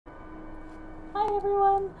Hi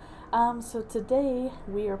everyone! So today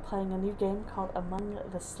we are playing a new game called Among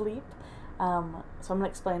the Sleep. So I'm going to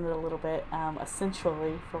explain it a little bit.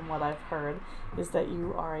 Essentially, from what I've heard, is that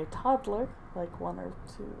you are a toddler, like one or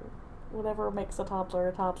two, whatever makes a toddler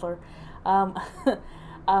a toddler. Um,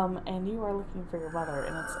 and you are looking for your mother,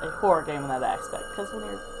 and it's a horror game in that aspect, because when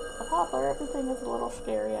you're a toddler, everything is a little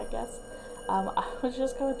scary, I guess. I was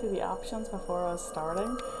just going through the options before I was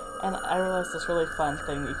starting, and I realized this really fun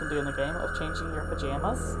thing that you can do in the game of changing your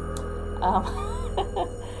pajamas.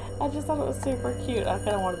 I just thought it was super cute. I kind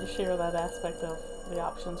of wanted to share that aspect of the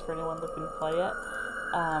options for anyone looking to play it.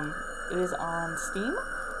 It is on Steam,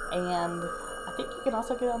 and I think you can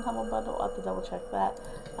also get it on Humble Bundle. I'll have to double check that.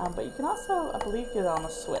 But you can also, I believe, get it on the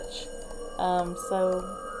Switch. So,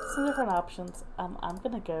 some different options. I'm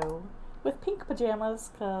going to go with pink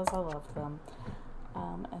pajamas because I love them.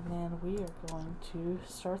 And then we are going to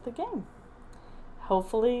start the game.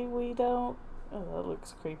 Hopefully we don't... Oh, that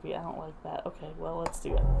looks creepy. I don't like that. Okay, well, let's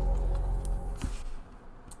do it.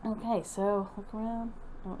 Okay, so look around.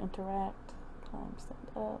 Don't interact. Climb, stand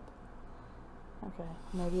up. Okay,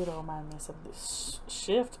 maybe it'll remind me of something.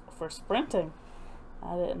 Shift for sprinting.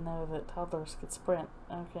 I didn't know that toddlers could sprint.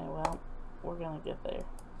 Okay, well, we're gonna get there.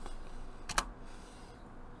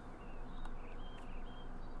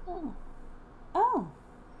 Oh. Oh!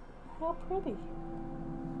 How pretty.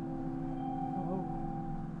 Oh.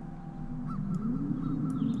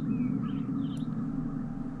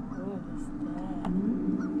 What is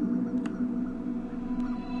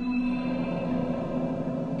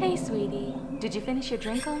that? Hey, sweetie. Did you finish your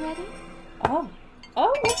drink already? Oh.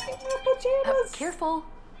 Oh, look at my pajamas! Careful.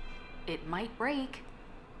 It might break.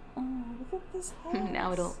 Oh, look at this house.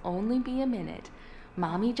 Now it'll only be a minute.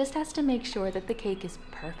 Mommy just has to make sure that the cake is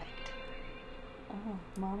perfect. Oh,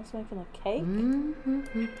 Mom's making a cake? Is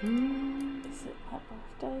it my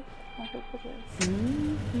birthday? I hope it is.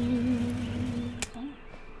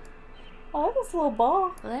 Oh, I like this little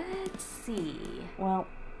ball. Let's see. Well,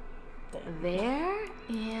 there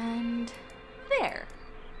and there.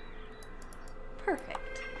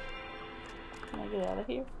 Perfect. Can I get out of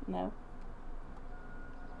here? No.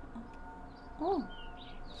 Oh.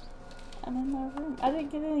 I'm in my room. I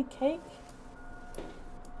didn't get any cake.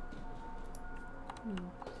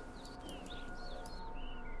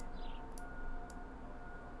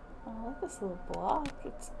 I like this little block.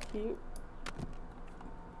 It's cute.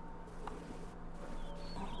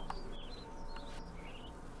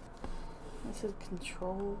 This is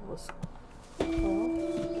control was oh.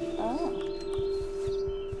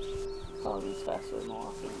 Probably faster than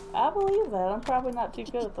walking. I believe that. I'm probably not too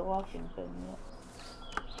good at the walking thing yet.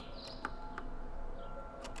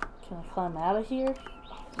 Can I climb out of here?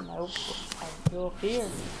 Nope. I'll go here.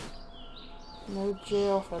 No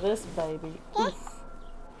jail for this baby. Oof.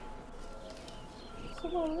 So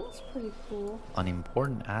that's pretty cool. An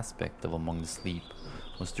important aspect of Among the Sleep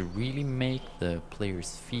was to really make the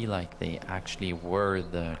players feel like they actually were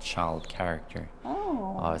the child character.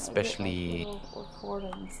 Oh, especially like little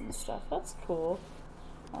recordings and stuff. That's cool.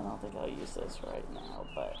 I don't think I'll use this right now,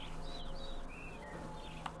 but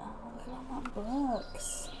oh, look at all my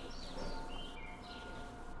books.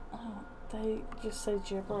 Oh, they just say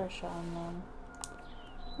gibberish on them.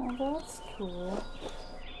 Oh, that's cool.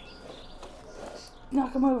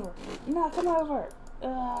 Knock him over! Knock him over!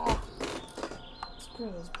 Ah! Screw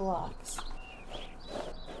those blocks.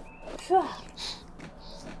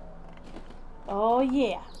 Oh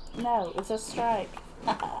yeah! No, it's a strike.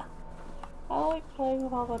 I like playing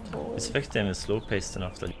with all the toys. It's effective and slow paced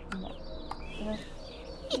enough that. No.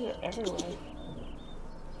 You're everywhere.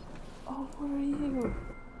 Oh, where are you?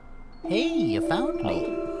 Hey, you found me.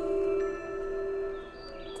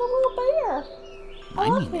 It's a little bear. My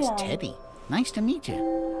name is Teddy. Nice to meet you.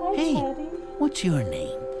 Hi, hey, Teddy. What's your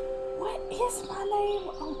name? What is my name?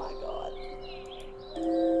 Oh my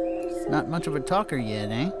god. Not much of a talker yet,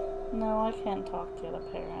 eh? No, I can't talk yet,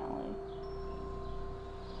 apparently.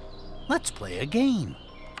 Let's play a game.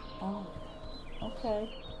 Oh, okay.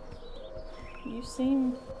 You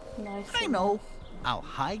seem nice. I know. I'll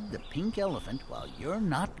hide the pink elephant while you're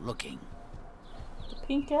not looking. The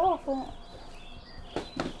pink elephant?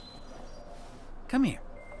 Come here.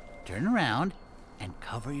 Turn around and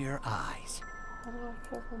cover your eyes. How do I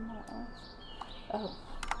cover my eyes? Oh,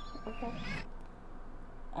 okay.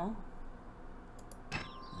 Oh.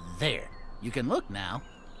 There. You can look now.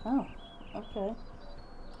 Oh, okay.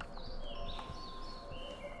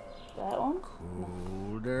 That one?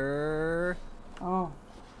 Colder. Oh.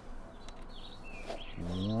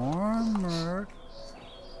 Warmer.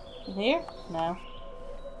 Here? No.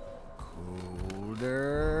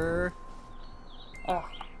 Colder. Oh.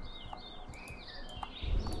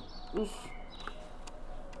 Oof.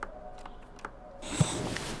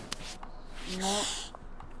 Nope.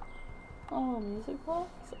 Oh, music box?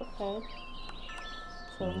 Okay.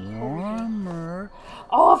 So Warmer.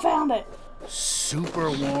 oh, I found it! Super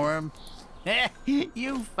warm.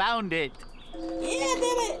 You found it. Yeah, I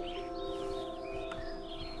did it!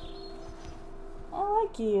 I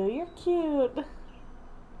like you. You're cute.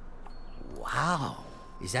 Wow.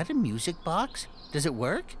 Is that a music box? Does it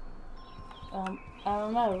work? I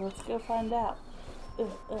don't know. Let's go find out.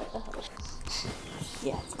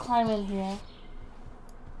 Yeah, let's climb in here.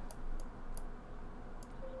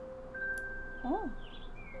 Oh.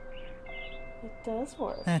 It does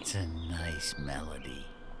work. That's a nice melody.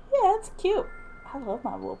 Yeah, it's cute. I love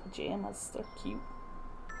my wool pajamas. They're cute.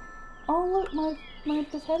 Oh, look,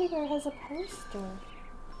 the teddy bear has a poster.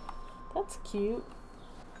 That's cute.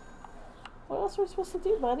 What else are we supposed to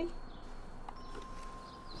do, buddy?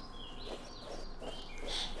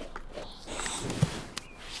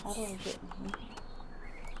 How do I get in here?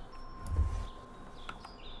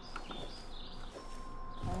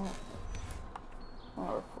 Oh.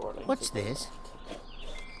 Not recording. What's this?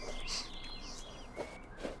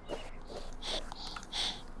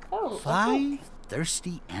 Oh, 5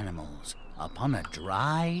 thirsty animals upon a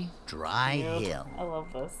dry cute. hill. I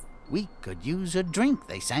love this. We could use a drink,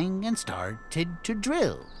 they sang and started to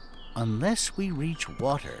drill. Unless we reach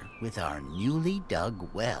water with our newly dug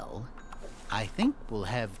well, I think we'll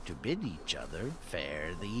have to bid each other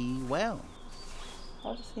fare thee well.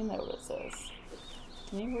 How does he know what it says?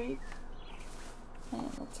 Can you read? Man,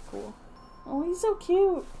 that's cool. Oh, he's so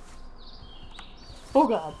cute. Oh,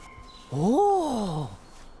 God. Oh!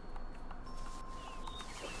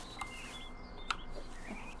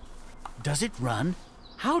 Does it run?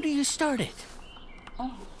 How do you start it?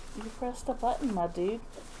 Oh, you pressed a button, my dude.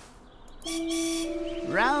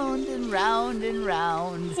 Round and round and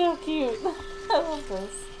round. So cute. I love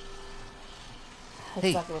this. It's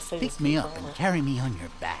Hey, not gonna save pick us me forever. up and carry me on your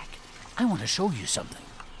back. I want to show you something.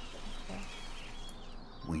 Okay.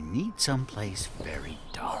 We need someplace very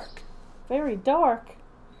dark. Very dark.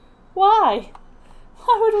 Why?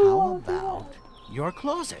 Why would we How want to do about your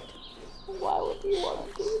closet? that? Why would you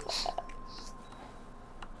want to do that?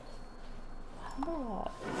 How do I?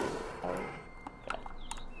 Oh,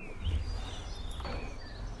 okay.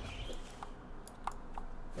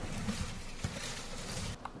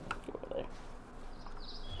 Go over there.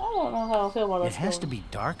 I don't know how I feel about It this. has to be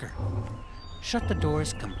darker. Shut the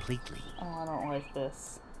doors completely. Oh, I don't like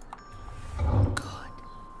this. Good.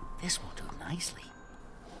 This will do nicely.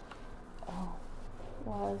 Oh,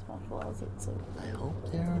 why is my closet so? I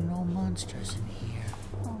hope there are no monsters in here.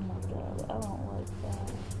 Oh my God, I don't like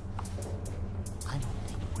that. I don't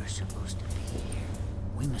think we're supposed to be here.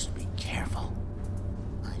 We must be careful.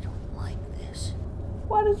 I don't like this.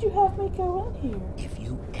 Why did you have me go in here? If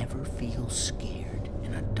you ever feel scared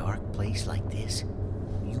in a dark place like this,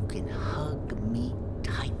 you can hug me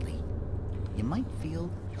tightly. You might feel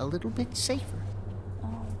a little bit safer.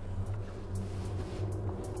 Oh.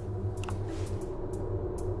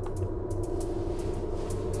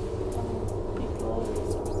 Oh, he glows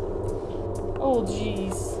or something. Oh,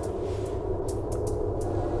 jeez.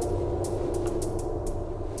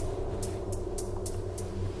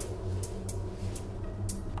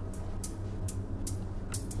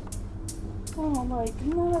 Oh, like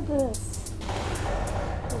none of this.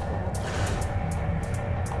 Oh, God.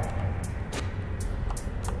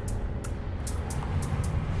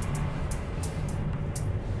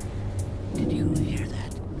 Did you hear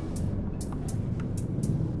that?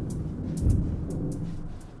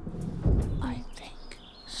 I think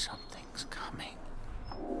something's coming.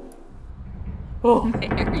 Oh,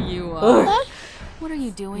 There you are. Ugh. What are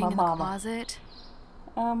you doing My in the mama. closet?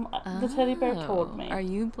 The teddy bear told me. Are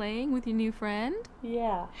you playing with your new friend?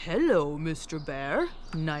 Yeah. Hello, Mr. Bear.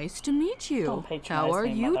 Nice to meet you. Don't patronize How are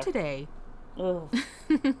me, you Mother. today? Ugh.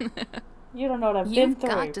 You don't know what I've been You've through.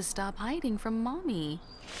 got to stop hiding from Mommy.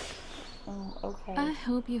 Oh, okay. I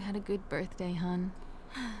hope you had a good birthday, hun.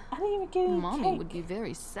 I didn't even get any Mommy cake. would be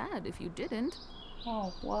very sad if you didn't.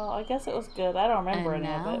 Oh, well, I guess it was good. I don't remember And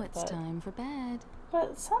any now of it. it's but, time for bed.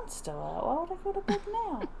 But the sun's still out. Why would I go to bed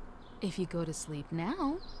now? If you go to sleep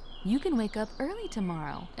now, you can wake up early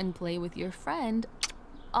tomorrow and play with your friend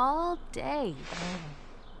all day.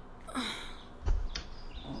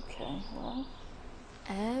 Okay, well.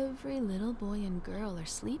 Every little boy and girl are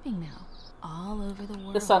sleeping now, all over the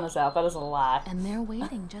world. The sun is out. That is a lie. And they're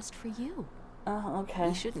waiting just for you. Oh, okay.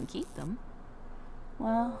 You shouldn't keep them.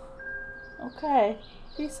 Well, okay.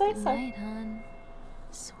 You say Good so. night, hun.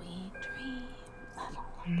 Sweet dreams. I don't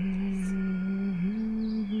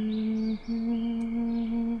like this.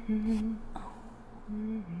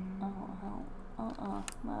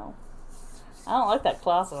 I don't like that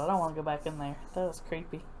closet. I don't want to go back in there. That was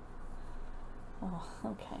creepy. Oh,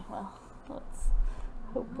 okay. Well, let's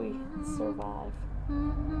hope we survive.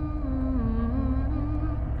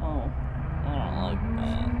 Oh, I don't like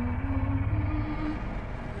that.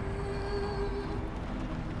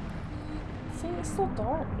 See, it's still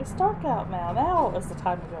dark. It's dark out now. Now is the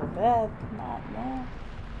time to go to bed. Not now.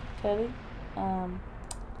 Teddy,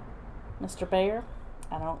 Mr. Bear.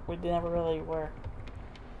 We never really were.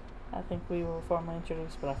 I think we were formally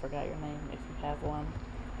introduced, but I forgot your name if you have one.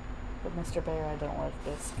 But Mr. Bear, I don't like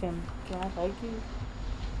this. Can I hug you?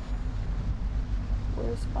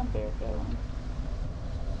 Where's my bear going?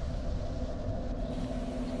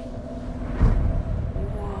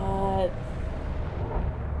 What?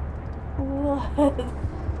 What?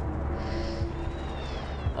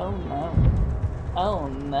 Oh no. Oh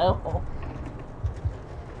no.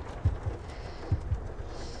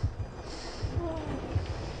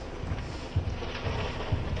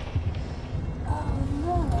 Oh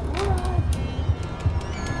no, what?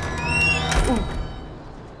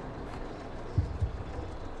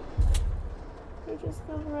 Who just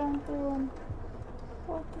goes around through him?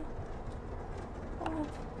 What the? What?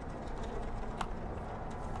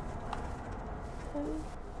 Teddy?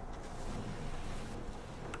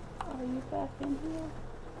 Are you back in here?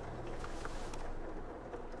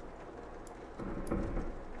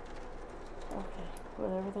 Okay,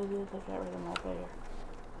 whatever they did, they got rid of my bear.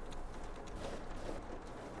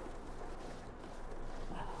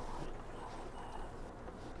 I don't like none of that.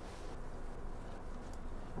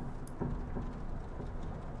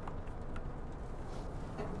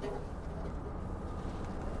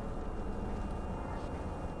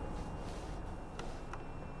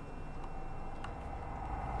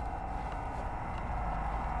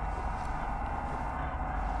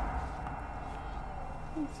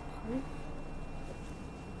 That's creepy.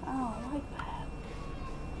 I don't like that.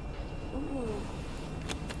 Ooh.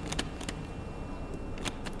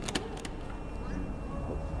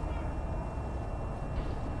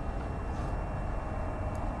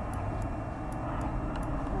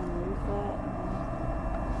 Move that.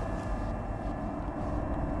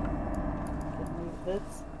 Can move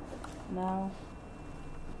this. No.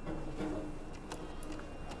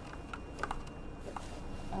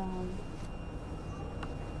 I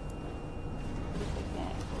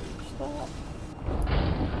can't reach that.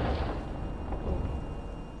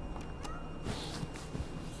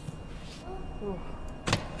 Ooh. Ooh.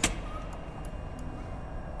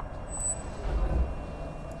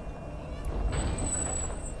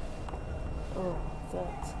 Oh,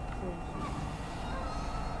 that's crazy.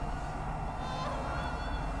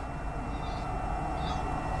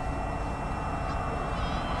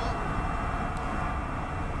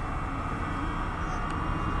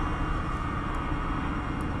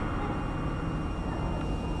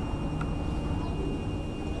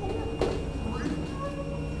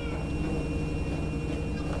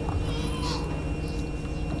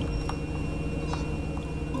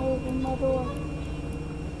 Moving my door.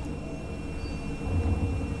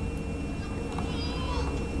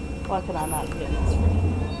 Why can I not get this free?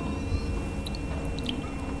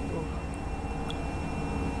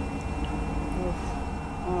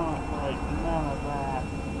 I don't like none of that.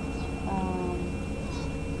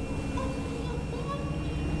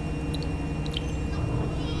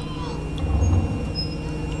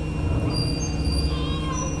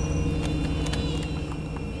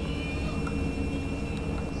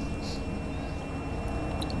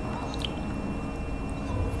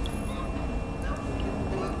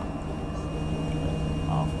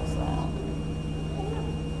 Awful sound.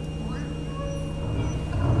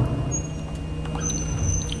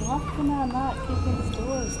 Why can I not keep these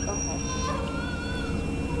doors open?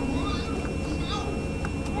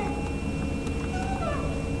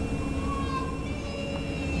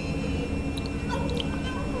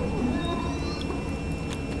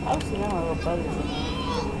 Obviously, now my little buddies in there.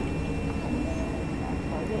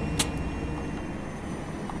 Unplug it.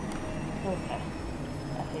 Okay.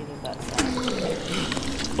 I hated that sound.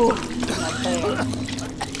 Ooh, not bad.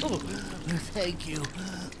 Oh, thank you.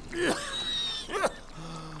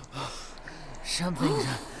 Something's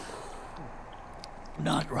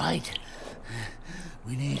not right.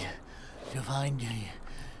 We need to find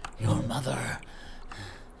your mother.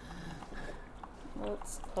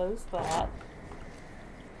 Let's close that.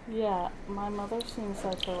 Yeah, my mother seems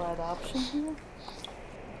like the right option here.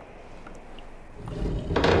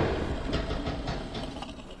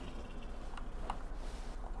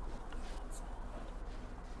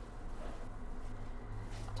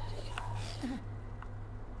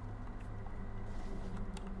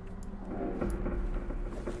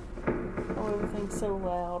 Oh, being so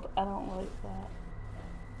loud. I don't like that.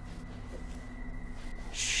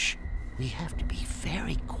 Shh. We have to be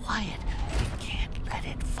very quiet. We can't let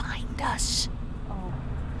it find us. Oh.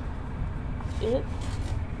 It.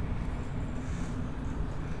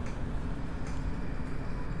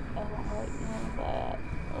 I don't like none of that.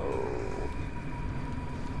 Oh.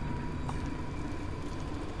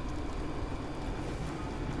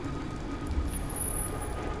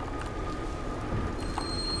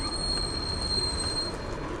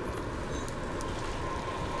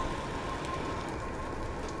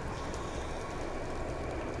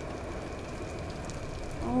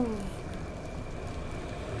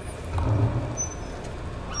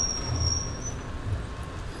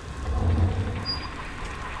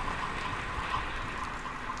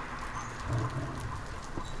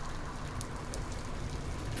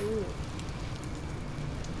 Ooh.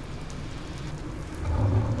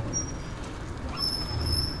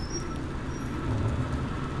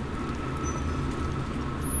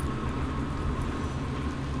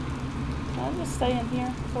 Can I just stay in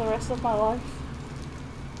here for the rest of my life?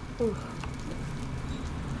 Ooh.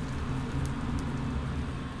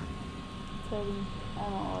 Teddy, I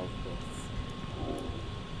don't like this.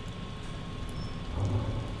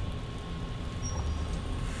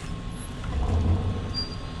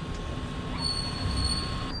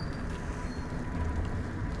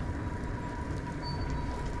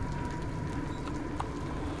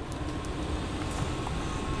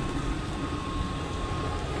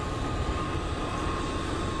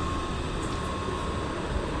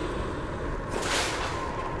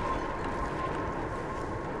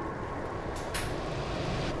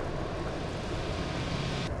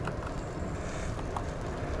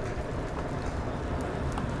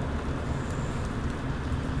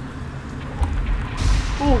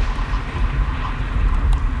 Ooh.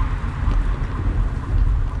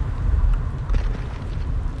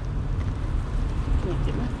 Can you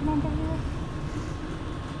get me from under here?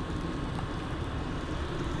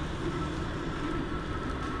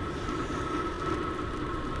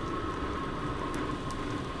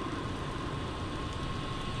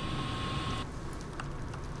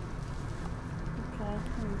 Okay,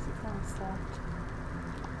 music kind of stopped.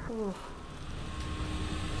 Ooh.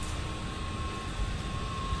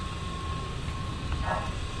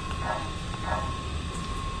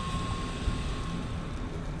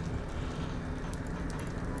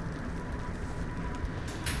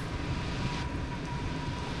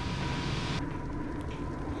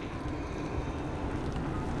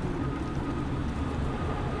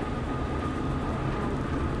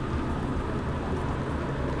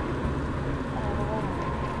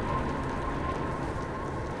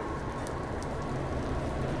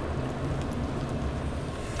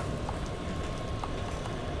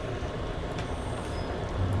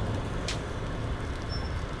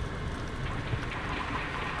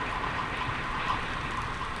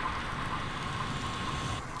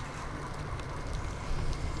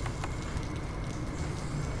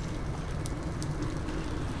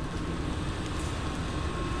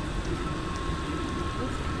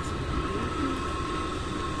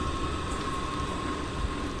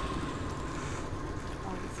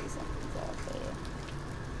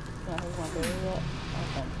 There yet? I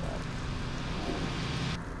think so.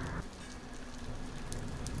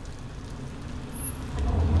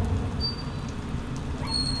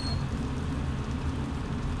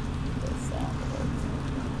 The sound of it.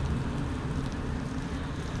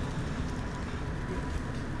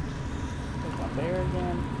 There's my bear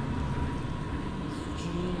again.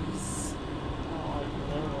 Jeez. I don't like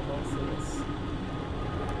the level this is.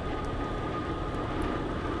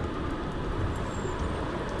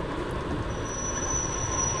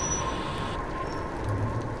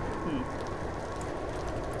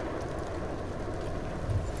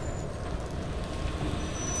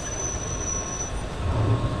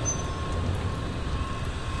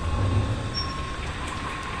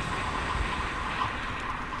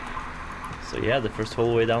 So yeah, the first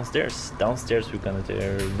hallway downstairs. Downstairs we're gonna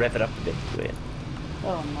rev it up a bit. Wait.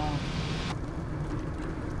 Oh no.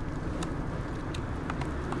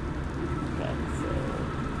 Okay, so.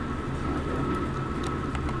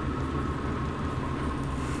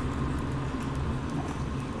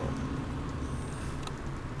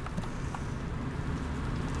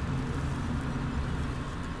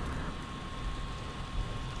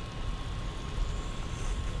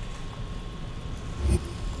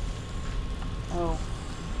 Oh.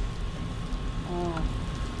 Oh.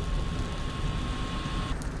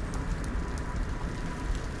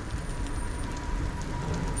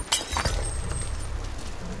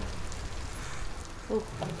 Oh,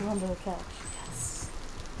 I can go under the couch. Yes.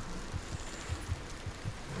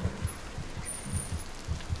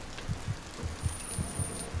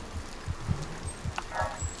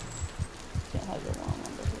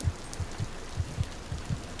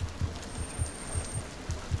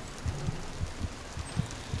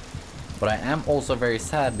 But I am also very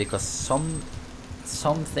sad because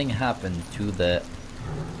something happened to the,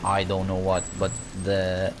 I don't know what, but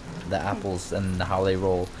the apples and how they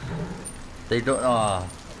roll. They don't.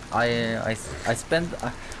 I spent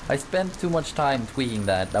too much time tweaking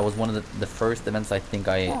that. That was one of the first events I think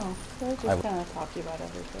I. Oh, so I just kind of talked to you about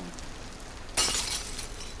everything.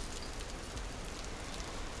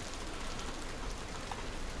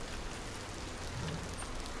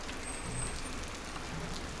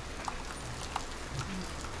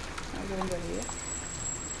 I'm gonna go here.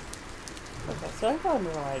 Okay, so I got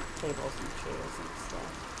into like tables and chairs and stuff.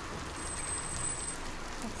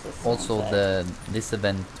 What's this one Also, say? this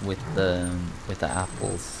event with the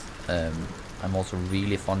apples, I'm also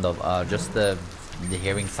really fond of. Just the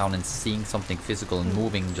hearing sound and seeing something physical and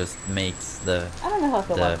moving just makes the. I don't know how I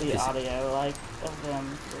feel about the physi- audio, like, of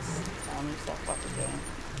them just telling me stuff about the game.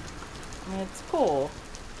 I mean, it's cool.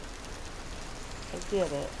 I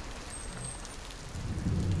get it.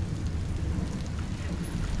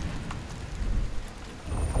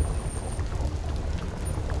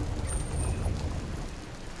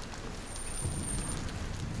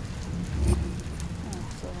 Oh,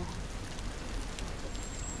 so...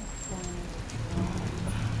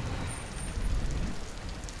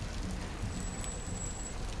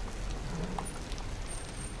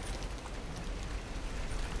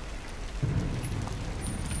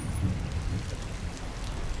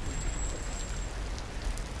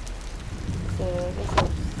 So, I guess I'll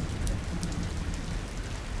just...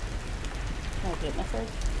 Can I get my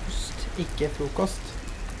first? Ikke frokost.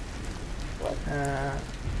 What?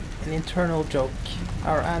 An internal joke.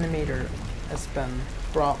 Our animator has been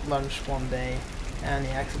brought lunch one day and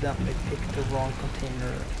he accidentally picked the wrong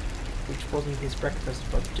container, which wasn't his breakfast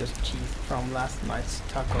but just cheese from last night's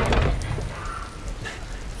taco.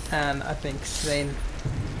 And I think Svein,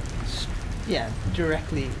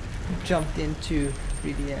 directly jumped into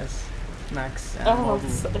 3DS Max and Oh, modeled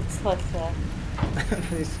it's like that.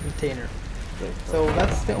 this container. So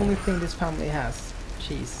that's the only thing this family has: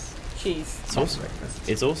 cheese. Cheese. It's also,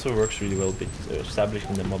 it also works really well with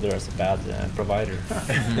establishing the mother as a bad provider.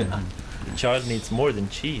 The child needs more than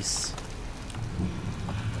cheese.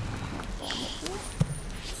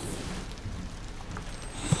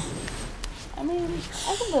 I mean,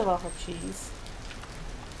 I can live off of cheese.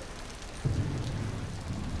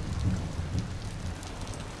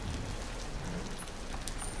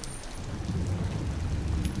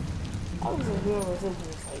 Obviously, whoever's in here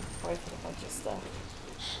is like breaking a bunch of stuff.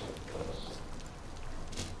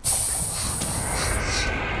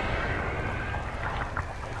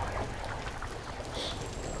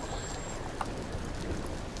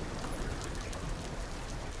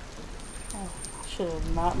 Oh, I should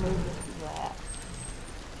have not moved that.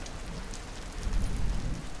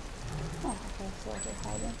 Oh, okay, so I can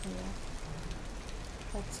hide in here.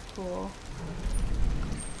 That's cool.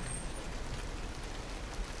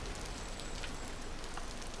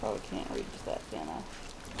 Probably can't reach that, can I? Nope.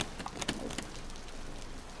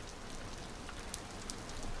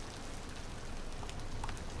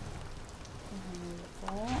 Move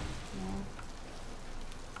that. No.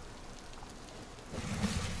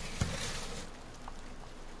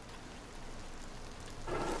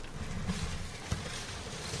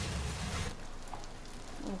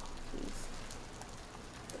 Oh, jeez.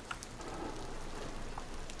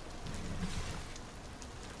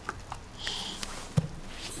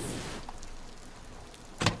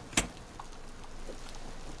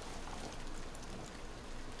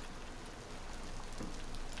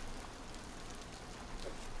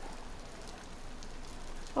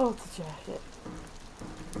 Oh, it's a jacket.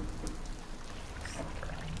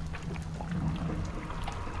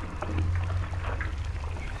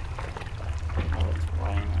 Oh, it's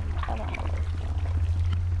raining. I don't know what's going on.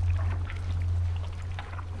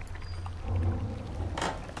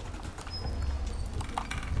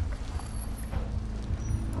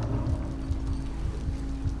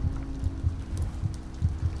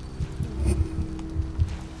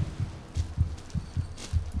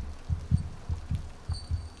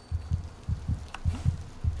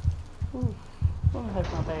 Ooh, let me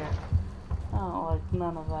hook my bear. I don't like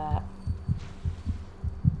none of that.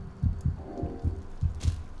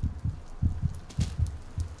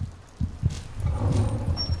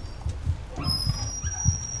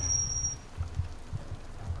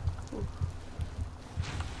 Ooh.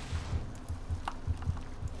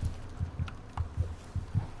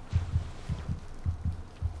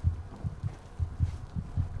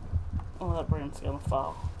 Oh, that broom's gonna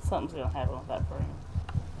fall. Something's gonna happen with that broom.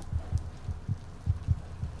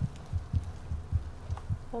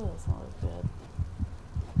 That doesn't look good.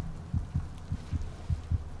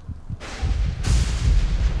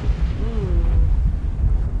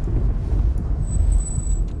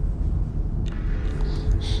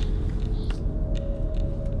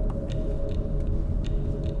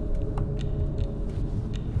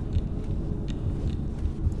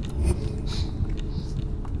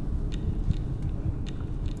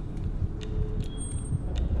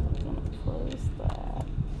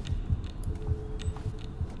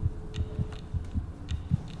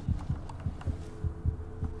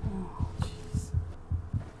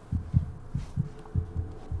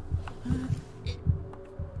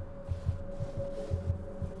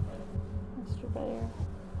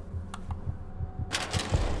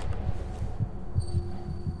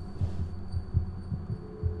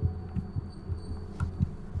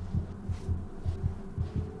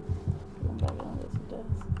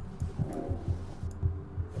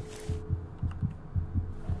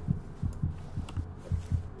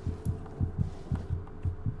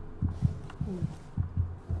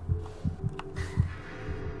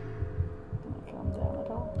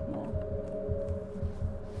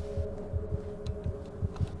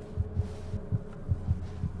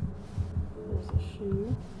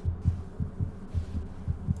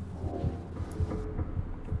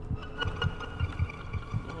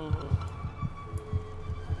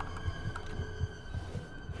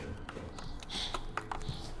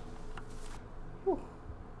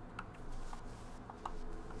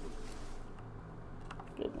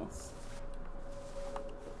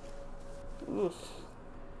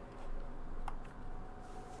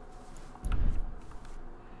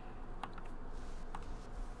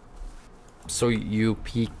 So you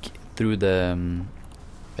peek through the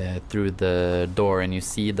door and you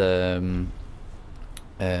see the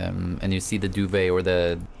duvet or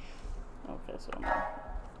the. Okay, so I'm gonna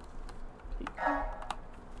peek.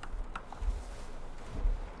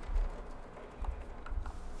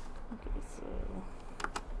 Okay, so.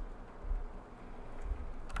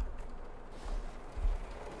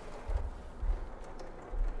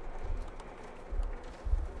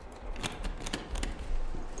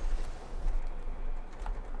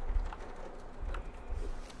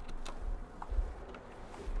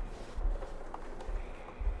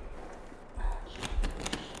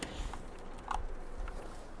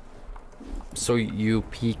 So you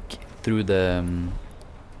peek through the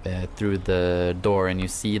door and you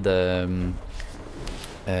see the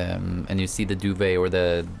duvet or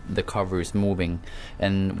the covers moving,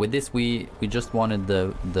 and with this we just wanted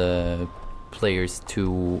the players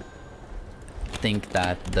to think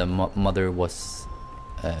that the mother was.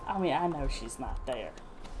 I mean, I know she's not there.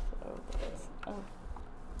 So that's, oh.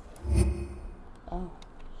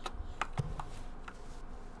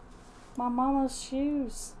 My mama's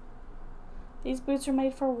shoes. These boots are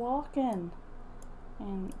made for walking.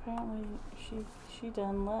 And apparently she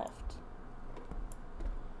done left.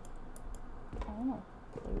 I wanna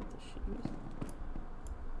play with the shoes.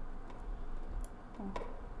 Oh,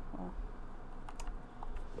 well.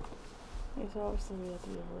 Okay, so obviously we have to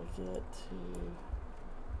be able to get to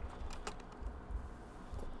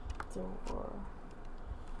the door.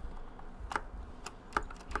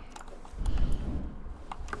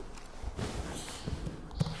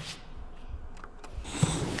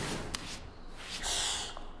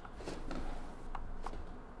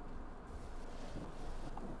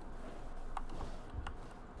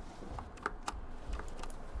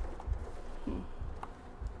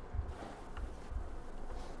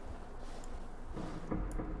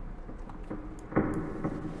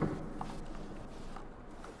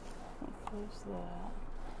 Close that.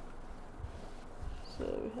 So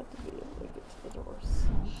we have to be able to get to the door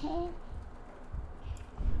somehow.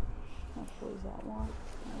 I'll close that one.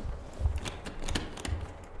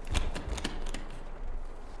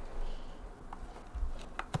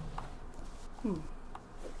 Hmm.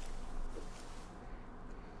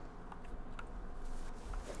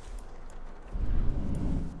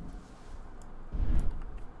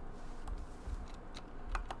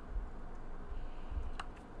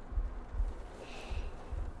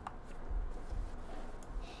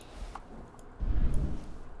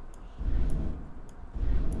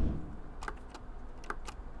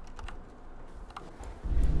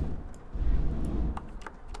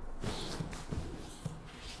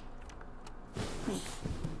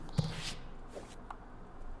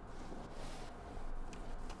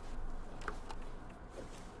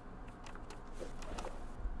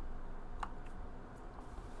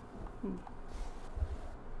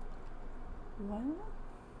 What?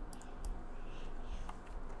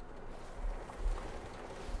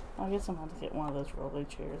 I guess I'm going to get one of those rolly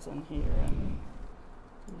chairs in here and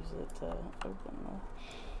use it to open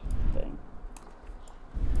the thing.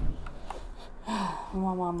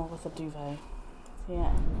 My mama with a duvet.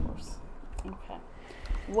 Yeah, of course. Okay.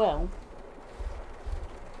 Well.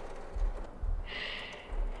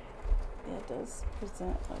 Yeah, it does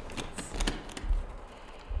present like it's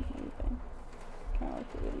moving. Kind of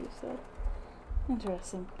like the video said.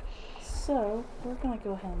 Interesting. So, we're going to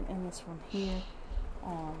go ahead and end this one here.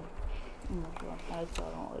 I'm going to hide so I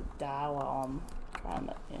don't really die while I'm trying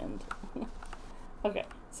to end. Okay,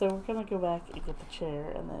 so we're going to go back and get the chair,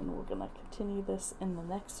 and then we're going to continue this in the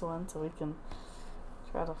next one so we can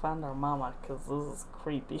try to find our mama, because this is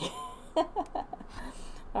creepy.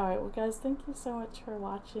 Alright, well guys, thank you so much for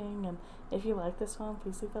watching, and if you like this one,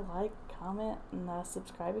 please leave a like, comment, and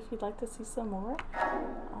subscribe if you'd like to see some more.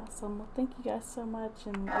 Awesome. Well, thank you guys so much,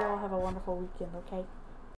 and you all have a wonderful weekend, okay?